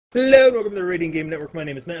Hello and welcome to the Rating Game Network. My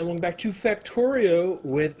name is Matt, and welcome back to Factorio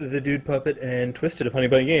with the Dude Puppet and Twisted of Honey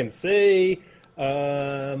Bunny Games. I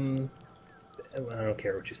don't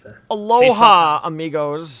care what you say. Aloha,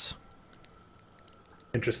 amigos.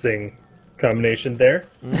 Interesting combination there,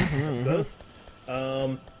 I suppose.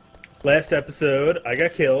 Last episode, I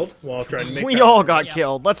got killed while trying to make We power all armor. got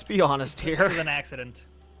killed, let's be honest It here. was an accident.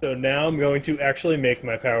 So now I'm going to actually make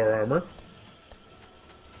my power armor.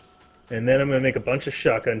 And then I'm going to make a bunch of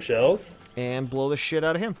shotgun shells. And blow the shit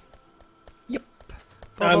out of him. Yep.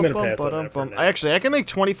 I'm going to pass on that for now. Actually, I can make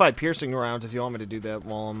 25 piercing rounds if you want me to do that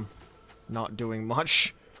while I'm not doing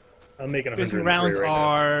much. I'm making 103 Piercing rounds right now.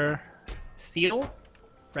 are steel,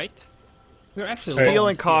 right? We're actually low Steel on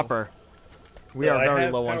and copper. We Yeah, are I very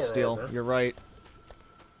have low on power steel. armor. You're right.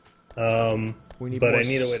 We need But more I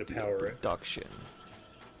need a way to steel power it. production.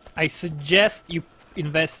 I suggest you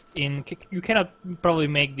invest in. You cannot probably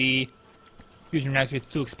make the fusion reactor. It's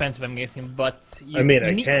too expensive, I'm guessing. But you, I mean, you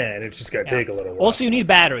I need, can. It's just going to take a little while. Also, you need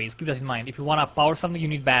batteries. Keep that in mind. If you want to power something, you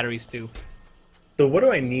need batteries too. So what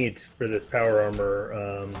do I need for this power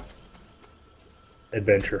armor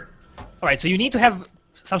adventure? All right. So you need to have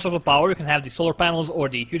some sort of power. You can have the solar panels or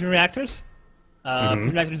the fusion reactors.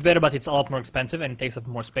 Fusion reactor is better, but it's a lot more expensive and takes up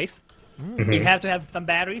more space. You have to have some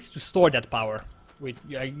batteries to store that power.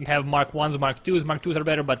 You have Mark 1s, Mark 2s. Mark 2s are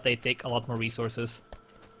better, but they take a lot more resources.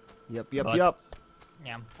 Yep. But,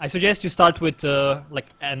 yeah, I suggest you start with like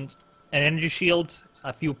an energy shield,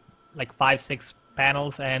 a few like 5-6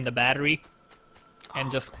 panels, and a battery,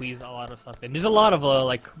 and just squeeze a lot of stuff in. There's a lot of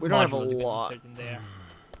like We don't have a modules you can lot. insert in there.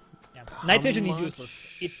 Yeah. Night vision is useless.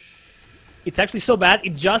 It's actually so bad.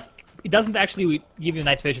 It doesn't actually give you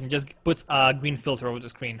night vision. It just puts a green filter over the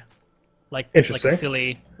screen. Like Interesting.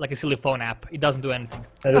 a silly phone app. It doesn't do anything.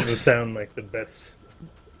 That doesn't sound like the best.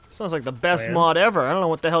 Sounds like the best Man. mod ever. I don't know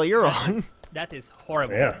what the hell you're on. That is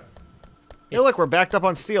horrible. Yeah. Hey, look, we're backed up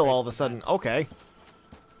on steel all of a sudden. Okay.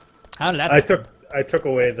 How did that I happen? took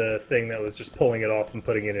away the thing that was just pulling it off and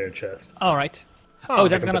putting it in a chest. All right. Huh. Oh,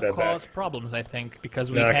 that's can gonna put that cause back. problems, I think, because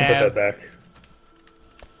we No, I can put have that back.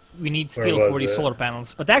 we need Where steel was for these it? solar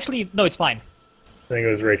panels. But actually, no, it's fine. I think it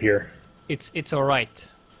was right here. It's all right.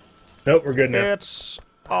 Nope, we're good now. It's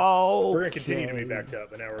all. We're going to continue to be backed up,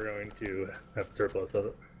 but now we're going to have a surplus of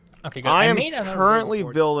it. Okay, good. I am made another currently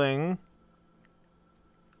roboport. building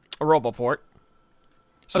a roboport.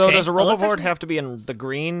 So Okay, does a well, let's roboport actually- have to be in the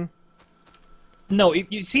green? No, if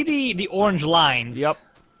you see the orange lines. Yep.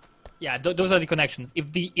 Yeah, those are the connections.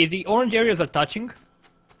 If the orange areas are touching,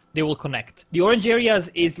 they will connect. The orange areas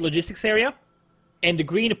is logistics area, and the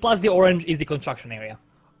green plus the orange is the construction area.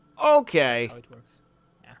 Okay. How it works.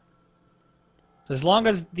 Yeah. So as long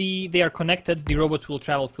as they are connected, the robots will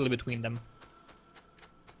travel freely between them.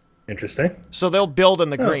 Interesting. So they'll build in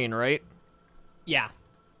the Oh. green, right? Yeah.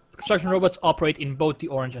 Construction robots operate in both the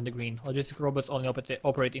orange and the green. Logistic robots only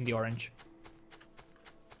operate in the orange.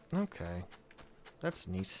 Okay. That's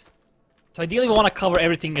neat. So ideally, we want to cover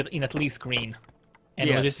everything in at least green, and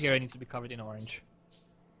the Yes. logistic area needs to be covered in orange.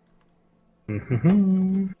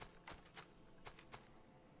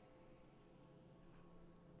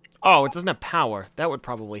 Oh, it doesn't have power. That would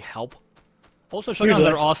probably help. Also, shotguns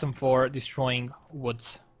Usually. are awesome for destroying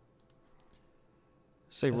woods.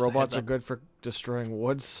 Say Just a robots heads are up. good for destroying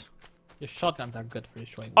woods. The shotguns are good for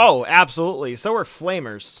destroying woods. Oh, absolutely. So are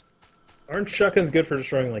flamers. Aren't shotguns good for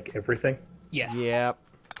destroying, like, everything? Yes. Yep.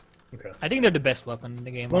 Okay. I think they're the best weapon in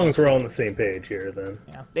the game. As long as we're all on the same page here, then.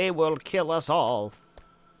 They will kill us all.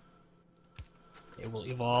 They will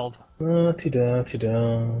evolve.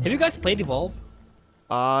 Da-ti-da-ti-da. Have you guys played Evolve?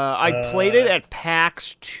 I played it at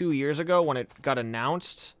PAX 2 years ago when it got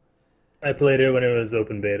announced. I played it when it was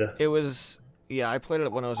open beta. It was, yeah, I played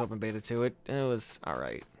it when it was open beta too. It was all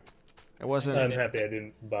right. It wasn't. I'm happy I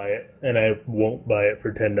didn't buy it, and I won't buy it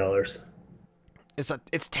for $10. It's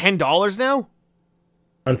 $10 now.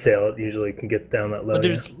 On sale, it usually can get down that low. But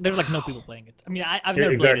yeah. there's like no people playing it. I mean, I've Yeah,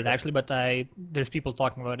 never played exactly. it actually, but there's people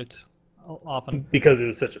talking about it often. Because it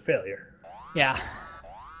was such a failure. Yeah.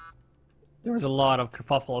 There was a lot of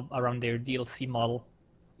kerfuffle around their DLC model.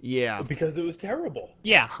 Yeah. Because it was terrible.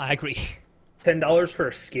 Yeah, I agree. $10 for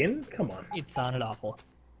a skin? Come on. It sounded awful.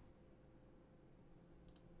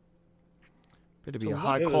 Better be So a what-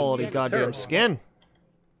 high it was- quality yeah, it was goddamn terrible. skin.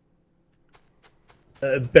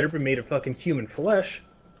 Better be made of fucking human flesh.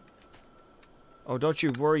 Oh, don't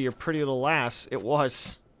you worry your pretty little ass. It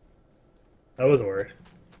was. I wasn't worried.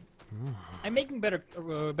 I'm making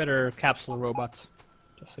better capsule robots,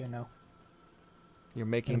 just so you know. You're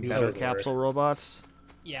making Maybe better those are capsule robots.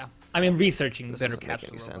 Yeah, I mean researching This better doesn't make capsule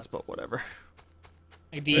any robots. sense, but whatever.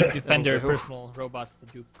 Like the Defender do. personal robots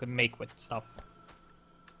that you can make with stuff.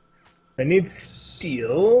 I need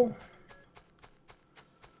steel.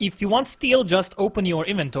 If you want steel, just open your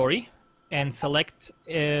inventory and select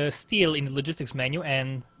steel in the logistics menu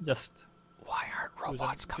and just... Why aren't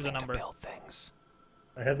robots choose a coming to number. build things?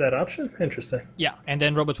 I have that option? Interesting. Yeah, and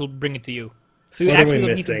then robots will bring it to you. So you What are we actually don't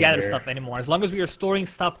need to missing gather here? stuff anymore. As long as we are storing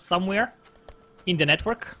stuff somewhere in the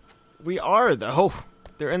network. We are, though.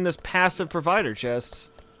 They're in this passive provider chest.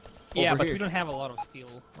 Yeah, over but here. we don't have a lot of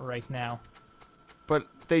steel right now. But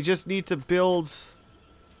they just need to build...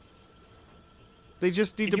 They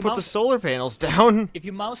just need If to you put the mouse- solar panels down. If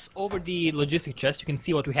you mouse over the logistic chest, you can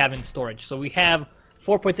see what we have in storage. So we have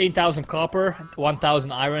 4.8 thousand copper,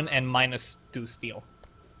 1,000 iron, and -2 steel.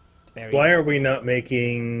 It varies. Why are we not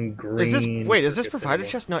making green? Is this wait? Is this circuits provider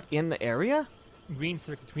anymore? chest not in the area? Green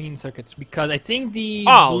circuits, because I think the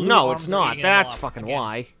Oh blue no, arms it's are not. eating them all That's up fucking again.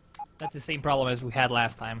 why. That's the same problem as we had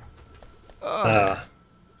last time.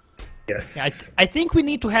 Yes. Yeah, I think we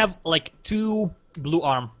need to have like 2 blue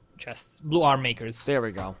arm chests, blue arm makers, There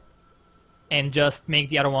we go. and just make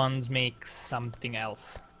the other ones make something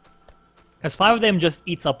else. Because 5 of them just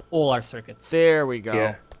eats up all our circuits. There we go.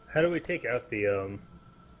 Yeah. How do we take out the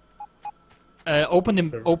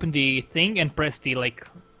Open the thing and press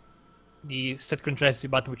the set contrast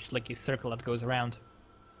button, which is like a circle that goes around.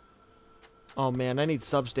 Oh man, I need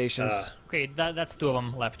substations. Okay, that's 2 of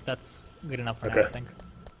them left. That's good enough for now, Okay. I think.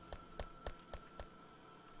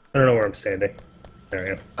 I don't know where I'm standing.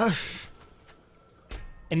 There I am.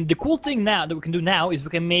 And the cool thing now that we can do now is we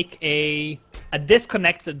can make a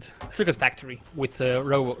disconnected circuit factory with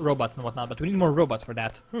robots and whatnot. But we need more robots for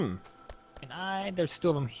that. And there's 2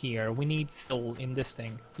 of them here. We need steel in this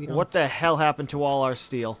thing. We don't, What the hell happened to all our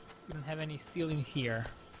steel? We don't have any steel in here.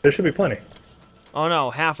 There should be plenty. Oh no,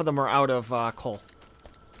 half of them are out of coal.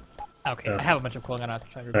 Okay, I have a bunch of coal. I'm gonna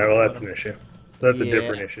try to. Alright, well replace that's them. an issue. That's a Yeah.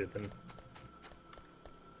 different issue than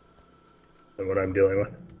what I'm dealing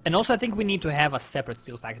with. And also, I think we need to have a separate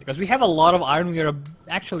steel factory because we have a lot of iron. We are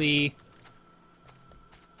actually.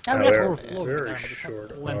 Yeah, we're not we're overflowing with very iron, but we have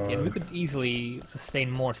short plenty, and we on- could easily sustain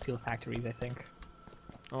more steel factories. I think.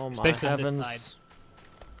 Oh my Especially on this heavens. side.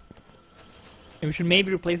 And we should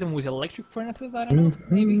maybe replace them with electric furnaces. I don't know.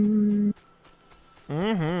 Maybe.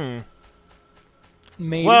 Mm-hmm.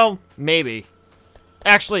 Maybe. Well, maybe.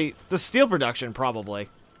 Actually, the steel production probably.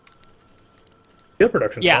 Steel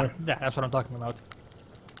production's yeah, fine. that's what I'm talking about.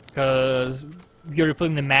 Because you're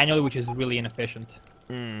refilling them manually, which is really inefficient.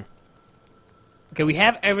 Okay, we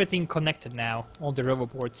have everything connected now. All the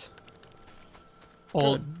roboports.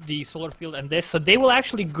 All the solar field and this. So they will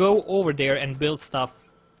actually go over there and build stuff.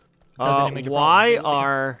 without any major Why problems.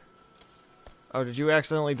 are... Oh, did you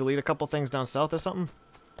accidentally delete a couple things down south or something?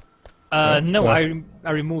 No, What?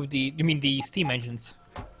 I removed the... You mean the steam engines?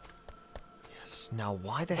 Now,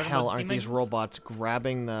 why the Talking hell about aren't steam these engines? robots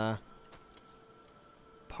grabbing the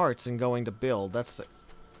parts and going to build? That's...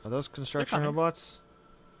 Are those construction coming. robots?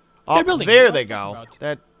 They're Oh, building. there What they are you go. talking about?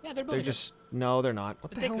 That Yeah, they're they're building. just... No, they're not.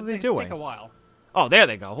 What the hell are they Take doing? a while. Oh, there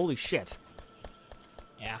they go. Holy shit.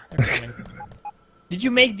 Yeah, they're coming. Did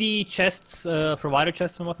you make the chests, provider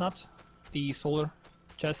chests and whatnot? The solar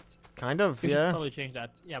chest? Kind of, We should yeah. probably change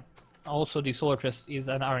that. Yeah. Also, the solar chest is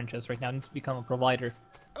an iron chest right now. It needs to become a provider.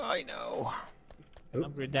 I know.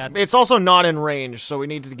 Upgrade that. It's also not in range, so we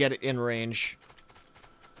need to get it in range.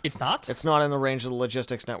 It's not? It's not in the range of the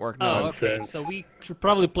logistics network, no. Oh, okay. Nonsense. So we should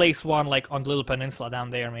probably place one like on the little peninsula down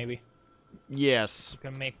there, maybe. Yes. We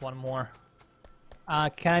can make one more.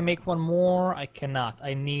 Can I make one more? I cannot.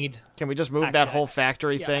 I need. Can we just move Actually, that whole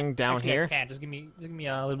factory Yeah, thing down actually, here? I can. Just give me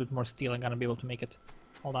a little bit more steel. I'm gonna be able to make it.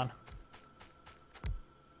 Hold on.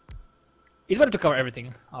 It's better to cover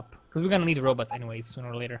everything up because we're gonna need robots anyways sooner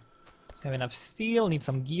or later. Have enough steel. Need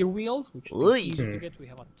some gear wheels, which Oy. is easy to get. We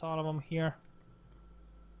have a ton of them here.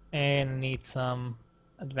 And need some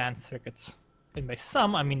advanced circuits. And by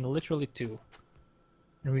some, I mean literally 2.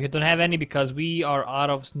 And we don't have any because we are out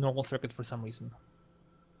of normal circuit for some reason.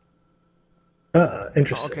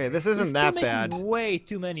 Interesting. Okay, this We're isn't still that making bad. way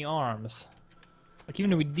too many arms. Like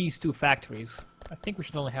even with these 2 factories, I think we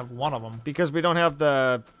should only have one of them. Because we don't have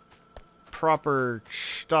the proper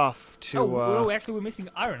stuff to Actually, we're missing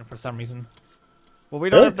iron for some reason. well, we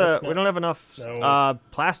don't Really? have the That's we not- don't have enough No.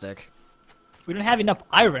 plastic. We don't have enough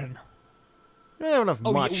iron. We don't have enough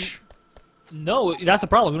Oh, much. No, that's the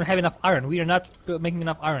problem. We don't have enough iron. We are not making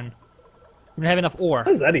enough iron. We don't have enough ore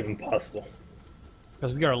How is that even possible?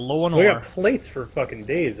 because we are low on We ore. got plates for fucking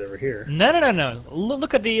days over here. No.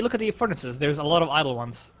 Look at the furnaces. There's a lot of idle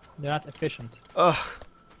ones. They're not efficient. Ugh.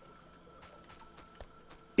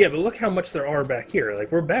 Yeah, but look how much there are back here.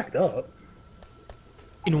 Like, we're backed up.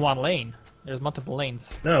 In one lane. There's multiple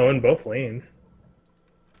lanes. No, in both lanes.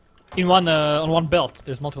 In one on one belt,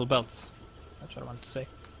 there's multiple belts. That's what I wanted to say.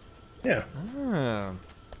 Yeah. Ah.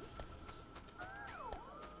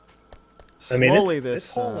 I mean, Slowly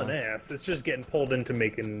it's hauling ass. It's just getting pulled into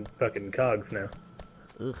making fucking cogs now.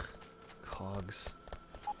 Ugh. Cogs.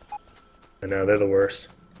 I know, they're the worst.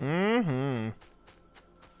 Mm-hmm.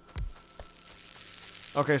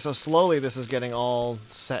 Okay, so slowly this is getting all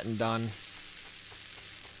set and done.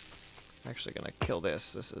 I'm actually gonna kill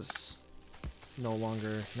this. This is no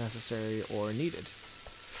longer necessary or needed.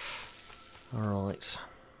 Alright.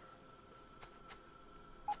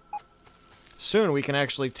 Soon we can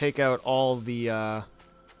actually take out all the,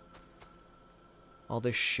 all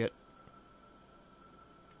this shit.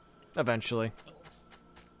 Eventually.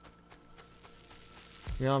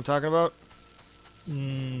 You know what I'm talking about?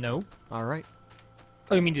 No. Alright.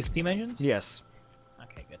 Oh, you mean the steam engines? Yes.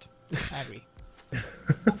 Okay, good. I agree.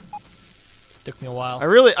 Took me a while. I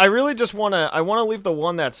really just I wanna leave the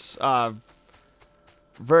one that's,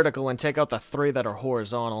 vertical and take out the 3 that are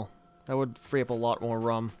horizontal. That would free up a lot more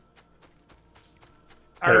rum.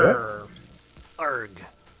 Arrgh. Arg.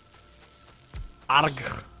 Arg.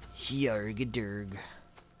 Yarg derg.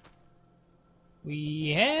 We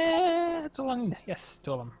had so long. Yes,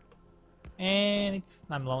 2 of them. And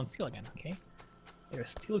I'm low on steel again. Okay. They're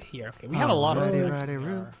still here. Okay, we have a lot of steel.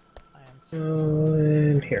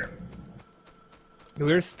 In here.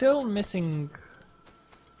 We're still missing.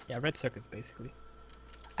 Yeah, red circuits basically.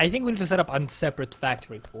 I think we need to set up a separate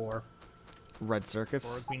factory for Red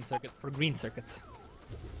circuits? green circuits.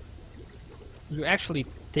 We're actually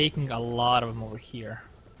taking a lot of them over here.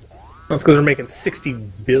 That's because we're making 60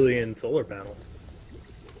 billion solar panels.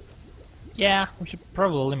 Yeah, we should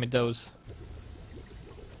probably limit those.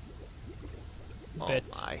 Oh But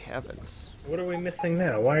my heavens. What are we missing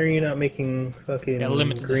now? Why are you not making fucking yeah,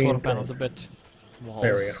 limit the green solar panels things? a bit. Walls.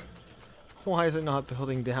 There we go. Why is it not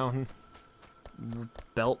building down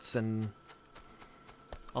belts and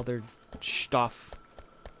other stuff?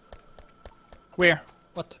 Where?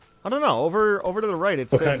 What? I don't know. Over to the right,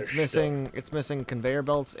 it What says kind it's of missing conveyor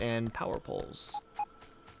belts and power poles.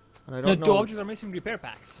 And I No, don't two know. objects are missing repair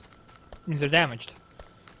packs. Means they're damaged.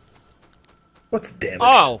 What's damaged?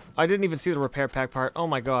 Oh, I didn't even see the repair pack part. Oh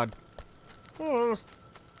my god.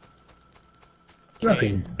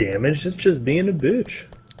 Nothing damaged. It's just being a bitch.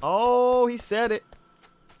 Oh, he said it.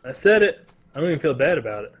 I said it. I don't even feel bad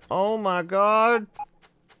about it. Oh my god.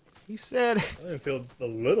 He said it. I don't even feel a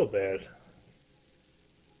little bad.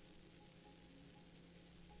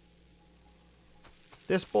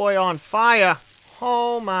 This boy on fire.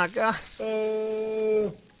 Oh my god.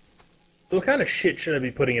 Oh. So what kind of shit should I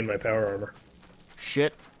be putting in my power armor?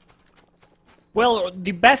 Shit. Well,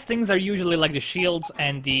 the best things are usually like the shields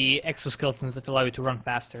and the exoskeletons that allow you to run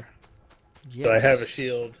faster. Yes. So I have a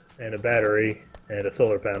shield and a battery and a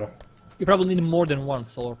solar panel. You probably need more than one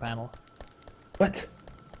solar panel. What?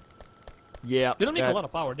 Yeah. They don't make a lot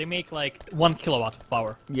of power. They make like 1 kilowatt of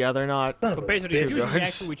power. Yeah, they're not. Son of a Compared to the bitch. fusion Yards.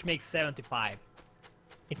 reactor, which makes 75.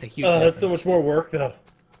 It's a huge Oh, that's so difference. much more work, though.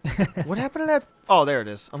 What happened to that? Oh, there it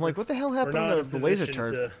is. I'm like, what the hell happened not to in the laser position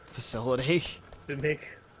turret facility? To make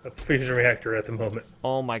a fusion reactor at the moment.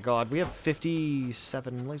 Oh my god, we have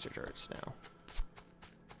 57 laser turrets now.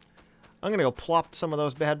 I'm gonna go plop some of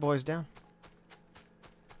those bad boys down.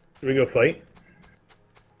 Should we go fight?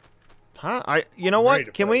 Huh? You know I'm ready to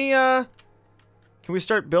what? Can we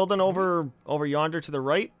start building over yonder to the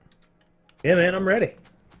right? Yeah, man, I'm ready.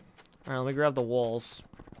 All right, let me grab the walls.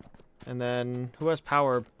 And then who has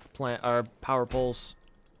power poles?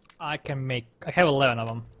 I have 11 of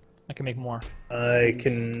them. I can make more. I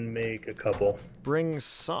can make a couple. Bring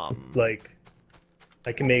some. Like,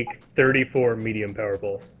 I can make 34 medium power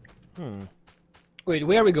poles. Wait,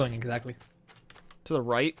 where are we going exactly? To the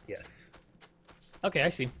right. Yes. Okay, I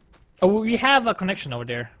see. Oh, we have a connection over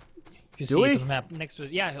there. If you Do see we? it on the map next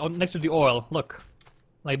to next to the oil. Look,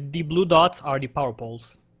 like the blue dots are the power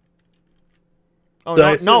poles. Oh So I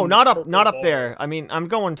no, assume not up, purple not up ball- there. I mean, I'm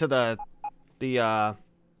going to the The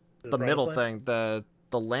middle promised land? thing,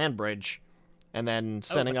 the land bridge, and then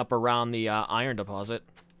setting up around the iron deposit.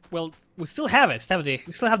 Well, we still have it.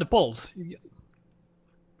 We still have the poles.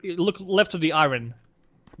 You look left of the iron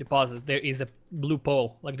deposit. There is a blue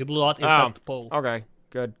pole, like the blue dot is past the pole. Okay,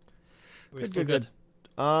 good. We're Good, still good,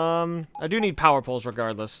 good. I do need power poles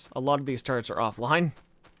regardless. A lot of these turrets are offline.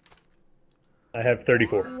 I have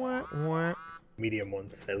 34. Wah, wah. Medium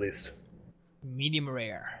ones, at least. Medium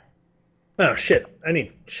rare. Oh, shit. I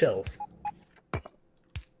need shells.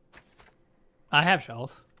 I have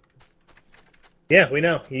shells. Yeah, we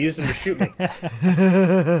know. You used them to shoot me.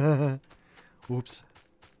 Oops.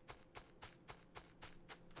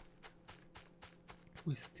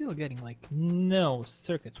 We're still getting like no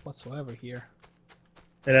circuits whatsoever here.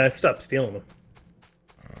 And I stopped stealing them.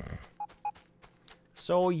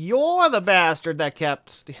 So you're the bastard that kept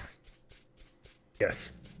stealing.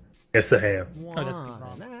 Yes. Yes, I am. Oh, that's the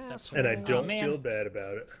wrong. That's And I Oh, don't man. feel bad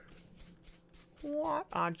about it. What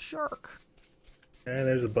a jerk. And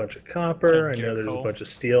there's a bunch of copper. I What a know there's a jerk-hole. bunch of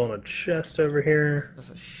steel in a chest over here. There's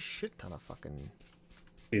a shit ton of fucking...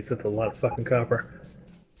 Jeez, that's a lot of fucking copper.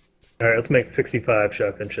 Alright, let's make 65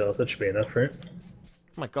 shotgun shells. That should be enough, right? Oh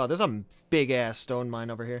my god, there's a big-ass stone mine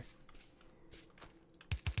over here.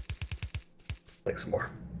 Make some more.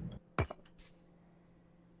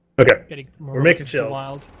 Okay, Getting We're making too shells.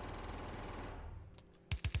 Wild.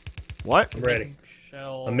 What? I'm ready. Making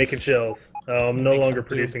shells. I'm making shells. Oh, I'm no Make longer some too.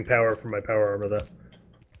 producing power from my power armor, though.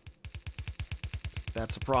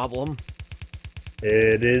 That's a problem.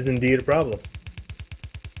 It is indeed a problem.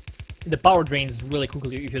 The power drains really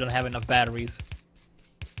quickly if you don't have enough batteries.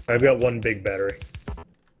 I've got one big battery.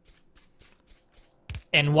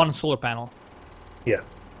 And one solar panel. Yeah.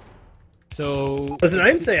 So Listen, I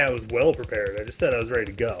didn't say I was well prepared. I just said I was ready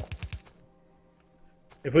to go.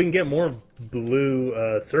 If we can get more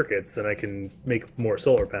blue circuits, then I can make more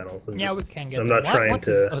solar panels. yeah, we can get. I'm them. not trying what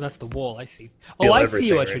to. is- Oh, that's the wall. I see. steal Oh, I see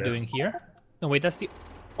everything what right you're now. doing here. No, wait, that's the.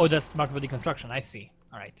 Oh, that's marked for deconstruction. I see.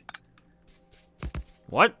 All right.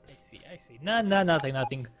 What? I see. I see. No,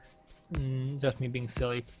 nothing. Just me being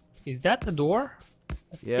silly. Is that the door?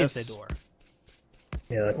 Yes. Is the door?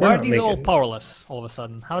 Yeah, like, Why we're are not these all making- powerless all of a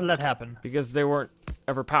sudden? How did that happen? Because they weren't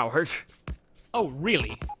ever powered. Oh,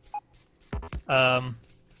 really?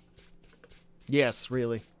 Yes,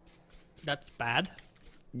 really. That's bad.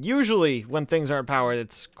 Usually, when things aren't powered,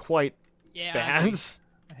 it's quite Yeah. bad.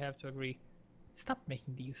 I have to agree. Stop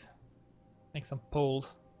making these. Make some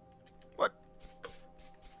poles. What?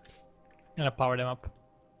 I'm gonna power them up.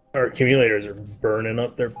 Our accumulators are burning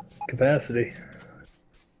up their capacity.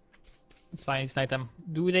 It's fine. It's nighttime.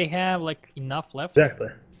 Do they have like enough left? Exactly.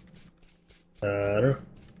 I don't know.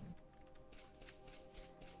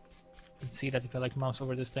 Let's see that if I like mouse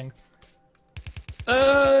over this thing.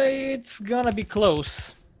 It's gonna be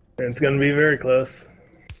close. It's gonna be very close.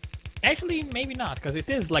 Actually, maybe not, because it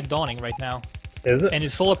is like dawning right now. Is it? And the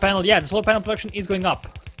solar panel, yeah, the solar panel production is going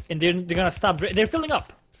up, and they're gonna stop. They're filling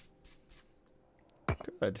up.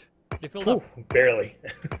 Good. They filled Ooh, up. barely.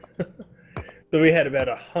 So we had about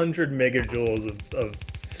 100 megajoules of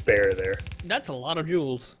spare there. That's a lot of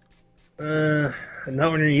joules.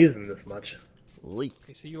 Not when you're using this much. Leak.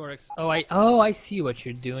 Okay, so you are. I see what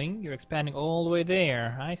you're doing. You're expanding all the way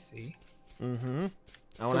there. I see. Mm-hmm.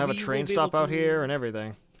 I want So to have a we train will be stop able out to- here and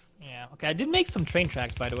everything. Yeah. Okay, I did make some train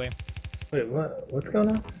tracks, by the way. Wait, what? What's going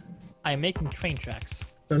on? I'm making train tracks.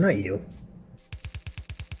 No, not you.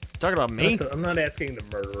 Talking about me? I'm not asking the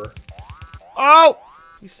murderer. Oh!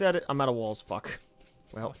 He said it. I'm out of walls. Fuck.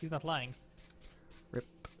 Oh, Well, he's not lying.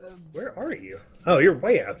 Where are you? Oh, you're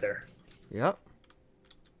way out there. yep.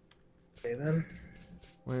 Okay then.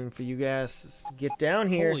 Waiting for you guys to get down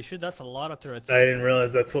here. Holy shit, that's a lot of turrets. I didn't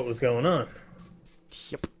realize that's what was going on.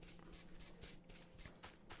 Yep.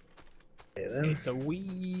 Okay Okay, then. so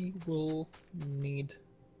we will need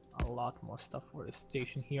a lot more stuff for the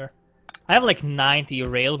station here. I have like 90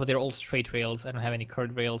 rails, but they're all straight rails. I don't have any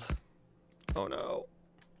curved rails. Oh no.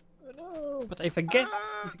 No, but if I can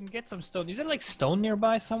get some stone, is there like stone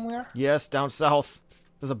nearby somewhere? Yes, down south.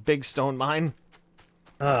 There's a big stone mine.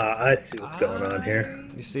 Ah, I see what's going on here.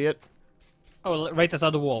 You see it? Oh, right at the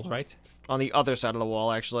other wall, right? On the other side of the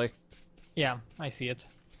wall, actually. Yeah, I see it.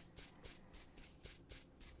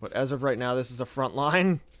 But as of right now, this is a front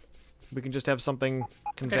line. We can just have something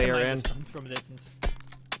conveyor Recognize in. this from a distance.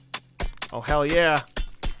 Oh, hell yeah.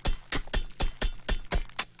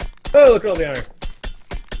 Oh, look at all the iron.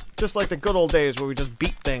 Just like the good old days where we just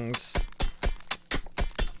beat things.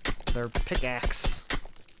 Their pickaxe.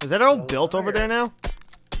 Is that all built over there now?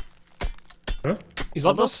 Huh? Is Are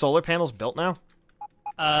all those those? solar panels built now?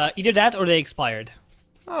 Either that or they expired.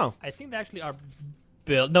 Oh. I think they actually are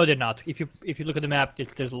built. No, they're not. If you look at the map,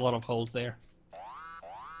 there's a lot of holes there.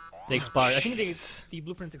 They expired. I think jeez. the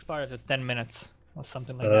blueprints expired after 10 minutes or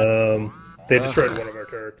something like that. They destroyed one of our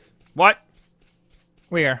turrets. What?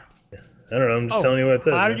 Where? I don't know. I'm just Oh, telling you what it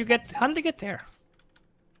says. How man. did they get there?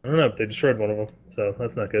 I don't know. They destroyed one of them, so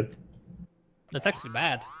that's not good. That's actually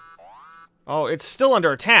bad. Oh, it's still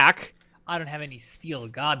under attack. I don't have any steel.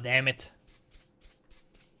 God damn it.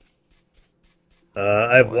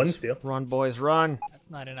 I have one steel. Run, boys, run. That's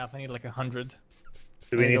not enough. I need like 100.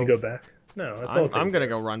 Do we I need to go- go back? No, that's all. I'm gonna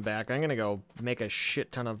go run back. I'm gonna go make a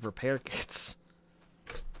shit ton of repair kits.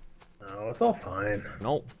 No, it's all fine.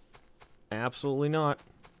 Nope. Absolutely not.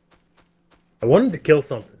 I wanted to kill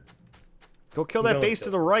something. Go kill that base to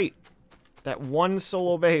the right. That one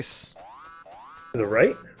solo base. To the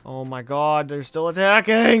right? Oh my god, they're still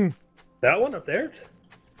attacking! That one up there?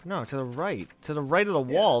 No, to the right. To the right of the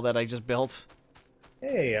wall that I just built.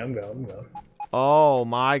 Hey, I'm going. Oh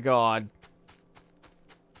my god.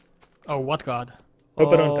 Oh, what god?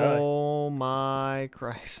 Hope I don't die. Oh my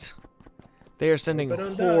Christ. They are sending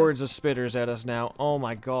hordes of spitters at us now. Oh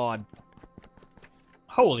my god.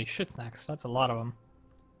 Holy shit, Max. That's a lot of them.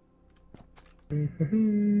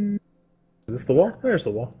 Is this the wall? There's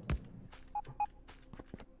the wall.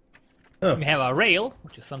 Oh. We have a rail,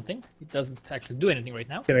 which is something. It doesn't actually do anything right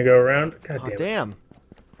now. Can I go around? God Oh, damn it.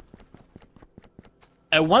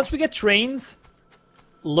 damn. Once we get trains,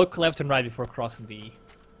 look left and right before crossing the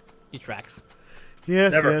tracks.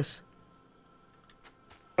 Yes, Never. yes.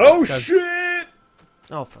 Oh, shit!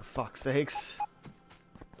 Oh, for fuck's sakes.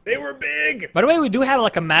 They were big! By the way, we do have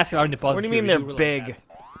like a massive iron deposit. What do you mean here. they're We do big? like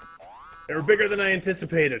that. They were bigger than I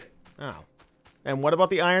anticipated. Oh. And what about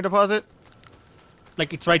the iron deposit?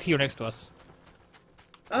 Like, it's right here next to us.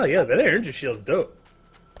 Oh, yeah, that energy shield's dope.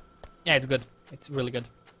 Yeah, it's good. It's really good.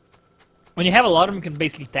 When you have a lot of them, you can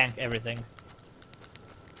basically tank everything.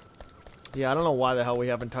 Yeah, I don't know why the hell we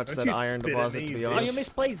haven't touched Don't that you iron spit at deposit, me, to you be bitch. Oh, you honest.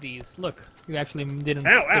 misplaced these. Look, you actually didn't,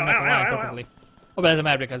 Ow, didn't make a line ow, perfectly. Oh, but it doesn't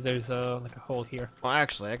matter because there's like a hole here. Well,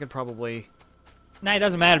 actually, I could probably... Nah, it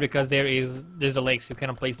doesn't matter because there's the lakes. You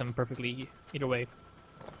cannot place them perfectly either way.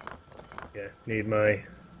 Yeah, need my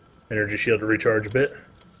energy shield to recharge a bit.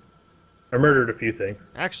 I murdered a few things.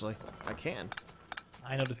 Actually, I can.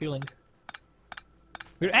 I know the feeling.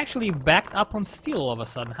 We're actually backed up on steel all of a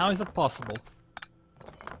sudden. How is that possible?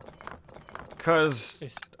 Because,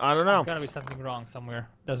 There's, I don't know. there's gotta be something wrong somewhere.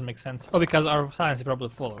 Doesn't make sense. Oh, because our science is probably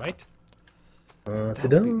full, right? That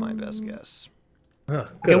would be my best guess. Ah,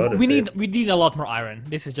 good Yeah, we autosave. need a lot more iron.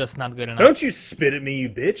 This is just not good enough. Don't you spit at me, you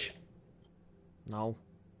bitch! No.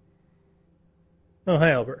 Oh,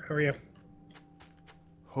 hi, Albert. How are you?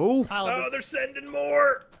 Who? Oh, they're sending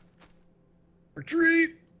more!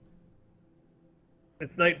 Retreat!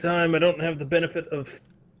 It's nighttime. I don't have the benefit of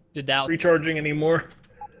the doubt. recharging anymore.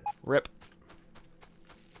 Rip.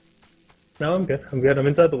 No, I'm good. I'm good. I'm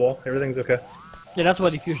inside the wall. Everything's okay. Yeah, that's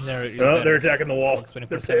what diffusion there is. Oh, they're attacking the wall. Works 24/7.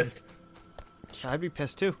 They're pissed. Yeah, I'd be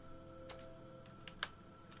pissed too.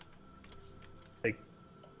 Like,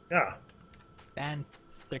 ah, Advanced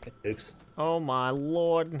circuits. oops. Oh my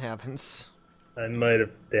lord in heavens. I might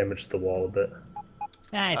have damaged the wall a bit.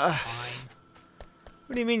 Nah, it's fine.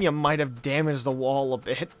 What do you mean you might have damaged the wall a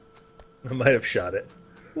bit? I might have shot it.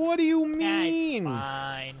 What do you Nah, it's mean?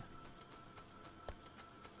 fine.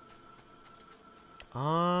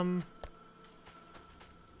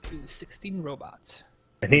 16 robots.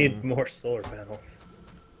 I need more solar panels.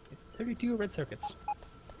 32 red circuits.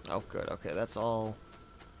 Oh, good. Okay, that's all.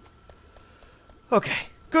 Okay.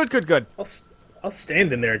 Good, good, good. I'll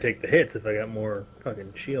stand in there and take the hits if I got more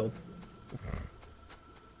fucking shields.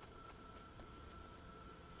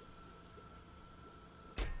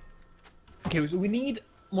 Okay, so we need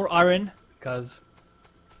more iron because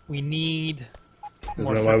we need Isn't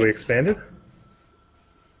more that why we circuits. expanded?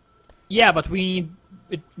 Yeah, but we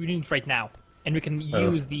need it right now, and we can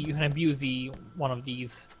Oh. use you can abuse the one of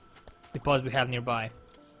these deposits we have nearby.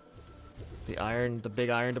 The big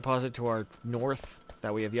iron deposit to our north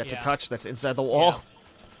that we have yet to Yeah. touch. That's inside the wall.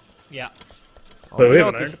 Yeah, But we have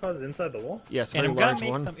an Okey-dokey. iron deposit inside the wall? Yes, a and very I'm gonna large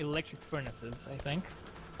make one. some electric furnaces, I think,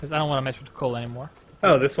 because I don't want to mess with coal anymore.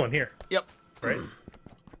 Oh, this one here. Yep. Right?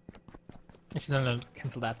 Actually, no,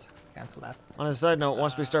 cancel that. Cancel that. On a side note,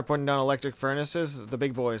 once we start putting down electric furnaces, the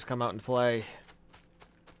big boys come out and play.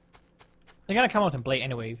 They're gonna come out and play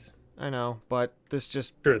anyways. I know, but this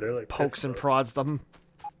just Sure, they're like pokes pissed and at us. prods them.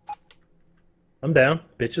 I'm down,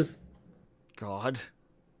 bitches. God.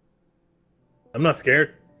 I'm not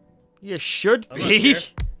scared. You should I'm not be.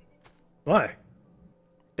 scared. Why?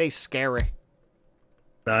 They scary.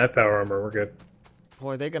 Nah, I have power armor. We're good.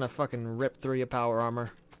 Boy, they gonna fucking rip through your power armor.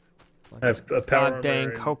 Like I have a power God armor dang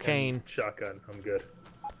and cocaine. shotgun. I'm good.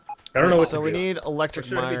 I don't know what so to we do. need electric What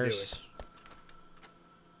should I be miners.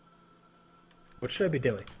 What should I be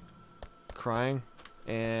doing? Crying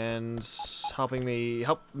and helping me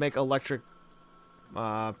help make electric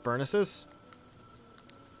furnaces.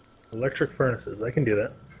 Electric furnaces. I can do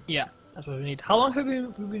that. Yeah, that's what we need. How long have we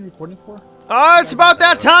been recording for? It's about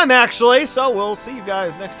that time actually, so we'll see you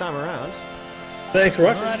guys next time around. Thanks for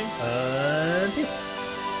watching. Alrighty.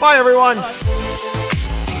 Peace. Bye everyone. Bye.